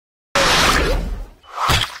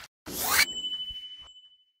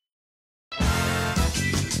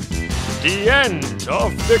The end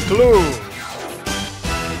of the clues.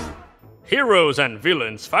 Heroes and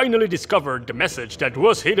villains finally discovered the message that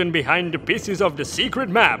was hidden behind the pieces of the secret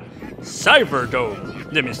map,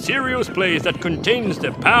 Cyberdome. The mysterious place that contains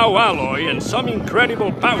the POW alloy and some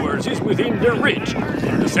incredible powers is within their reach,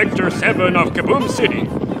 in the Sector 7 of Kaboom City.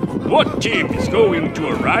 What team is going to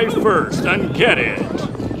arrive first and get it?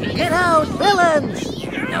 Get out, villains!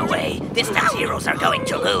 No way, this time heroes are going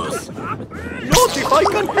to lose. Not if I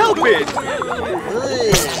can help it!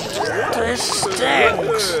 This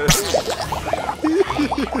stinks. Do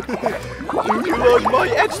you like my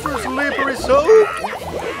extra slippery soap?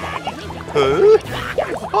 Huh?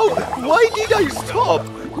 Oh, why did I stop?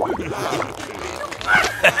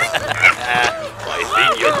 I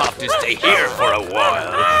think you'll have to stay here for a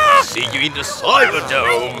while. See you in the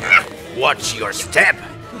Cyberdome. Watch your step.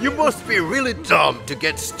 You must be really dumb to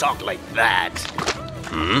get stuck like that.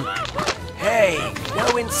 Hey,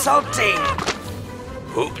 no insulting.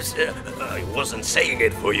 Oops, I wasn't saying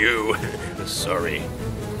it for you. Sorry.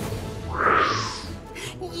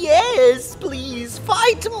 Yes, please,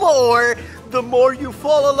 fight more! The more you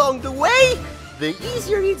fall along the way, the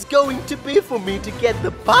easier it's going to be for me to get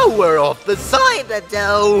the power of the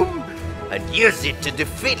Cyberdome and use it to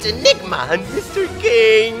defeat Enigma and Mr.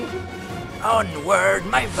 King. Onward,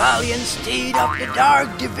 my valiant steed of the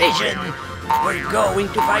Dark Division. We're going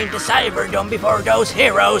to find the Cyberdome before those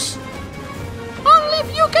heroes. Only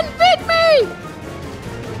if you can beat me!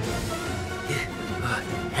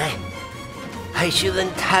 I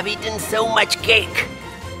shouldn't have eaten so much cake.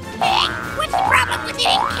 Hey, what's the problem with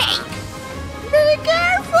eating cake? Be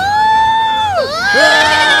careful!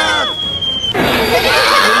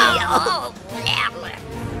 Oh,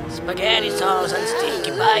 Spaghetti sauce and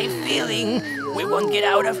stinky pie filling. We won't get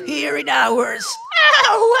out of here in hours.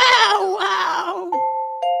 Ow, ow, ow!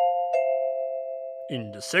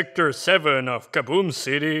 In the Sector 7 of Kaboom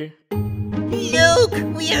City. Look,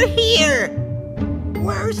 we're here!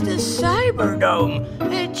 Where's the Cyberdome?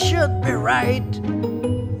 It should be right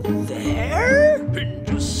there? In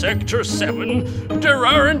the Sector 7, there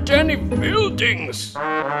aren't any buildings. The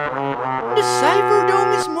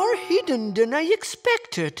Cyberdome is more hidden than I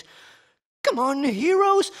expected. Come on,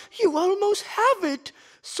 heroes, you almost have it.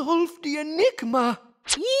 Solve the enigma.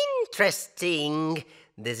 Interesting.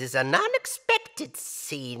 This is an unexpected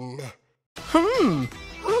scene.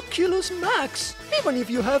 Oculus Max. Even if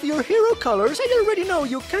you have your hero colors, I already know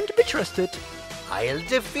you can't be trusted. I'll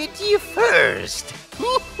defeat you first.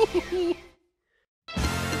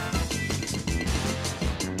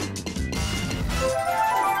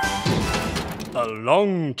 A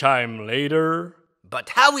long time later.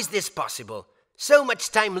 But how is this possible? So much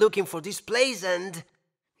time looking for this place and...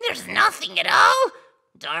 there's nothing at all.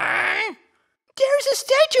 Darn. There's a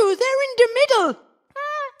statue there in the middle. And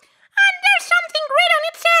there's something written.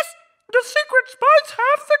 It says, The secret spies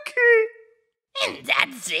have the key. and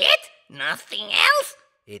that's it? Nothing else?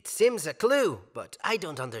 It seems a clue, but I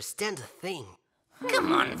don't understand a thing.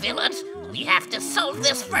 Come on, villains. We have to solve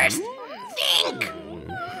this first. Think.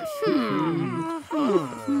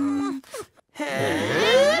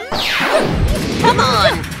 Come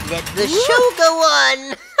on, let the show go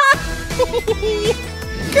on.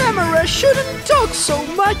 Camera shouldn't talk so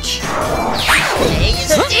much. Stay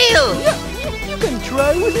still. You can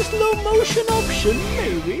try with a slow motion option,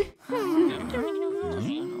 maybe.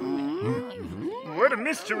 What a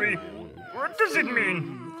mystery. What does it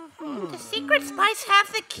mean? The secret spies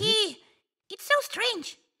have the key. It's so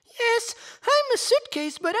strange. Yes, I'm a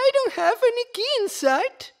suitcase, but I don't have any key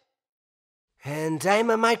inside. And I'm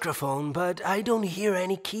a microphone, but I don't hear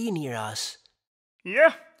any key near us.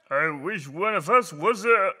 Yeah, I wish one of us was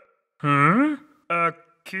a... A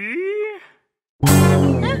key?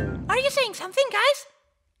 Are you saying something, guys?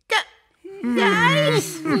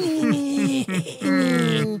 Guys?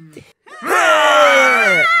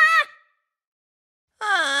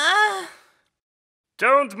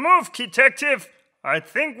 Don't move, detective. I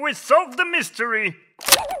think we solved the mystery.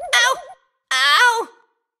 Ow! Ow!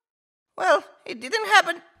 Well, it didn't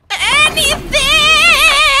happen. Anything!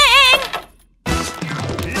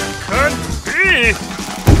 It can't be.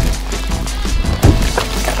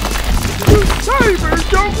 The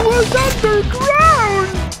Cyberdome was underground.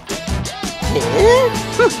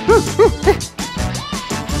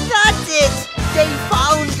 That's it! They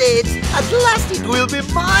found it! At last it will be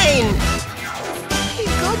mine! He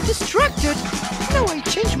got distracted. Now I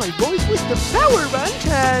change my voice with the power band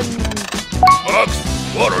and... Max,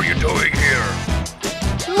 what are you doing here?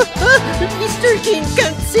 Mr. King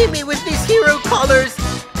can't see me with these hero colors!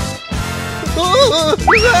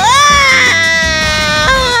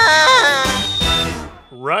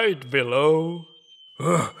 right below.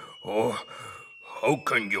 How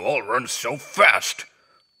can you all run so fast?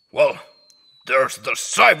 Well, there's the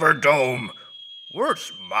Cyberdome.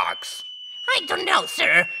 Where's Max? I don't know,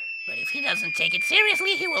 sir. But if he doesn't take it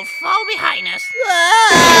seriously, he will fall behind us.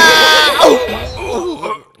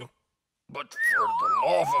 But for the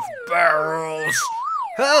love of barrels...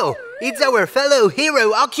 Oh, it's our fellow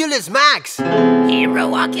hero Oculus Max!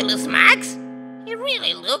 Hero Oculus Max? He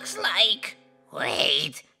really looks like...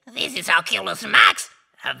 Wait, this is Oculus Max,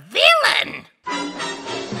 a villain!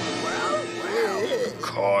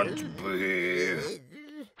 Can't be...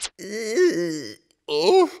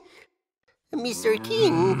 Mr.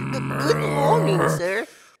 King, good morning, sir.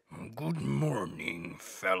 Good morning,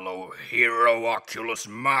 fellow hero Oculus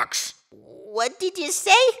Max. What did you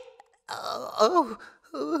say?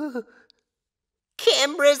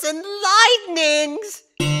 Cameras and lightnings!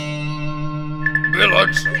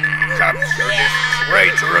 Villains, capture this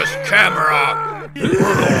traitorous camera!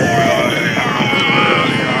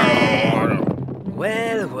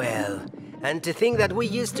 Well, and to think that we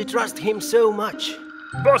used to trust him so much.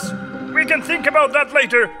 Boss, we can think about that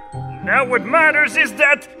later. Now what matters is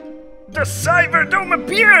that the Cyberdome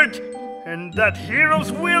appeared, and that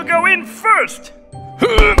heroes will go in first.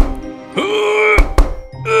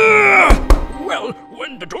 Well,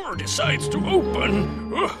 when the door decides to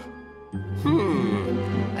open...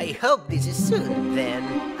 I hope this is soon, then.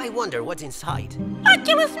 I wonder what's inside.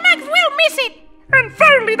 Oculus Max will miss it! And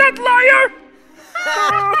finally, that liar!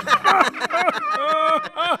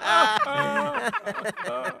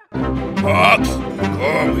 Max,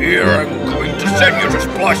 come here. I'm going to send you to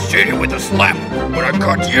Splash City with a slap. But I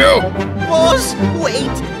got you. Boss,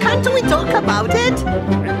 wait, can't we talk about it?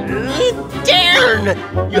 Darn!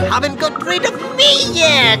 You haven't got rid of me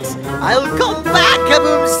yet! I'll come back,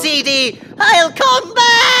 Kaboom City! I'll come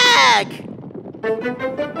back!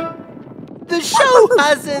 The show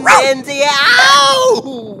hasn't ended yet!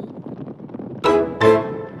 Ow!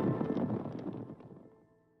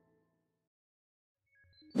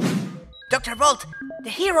 Dr. Bolt, the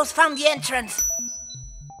heroes found the entrance.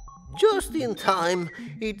 Just in time.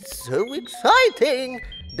 It's so exciting.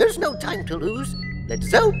 There's no time to lose.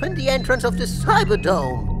 Let's open the entrance of the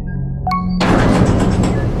Cyberdome.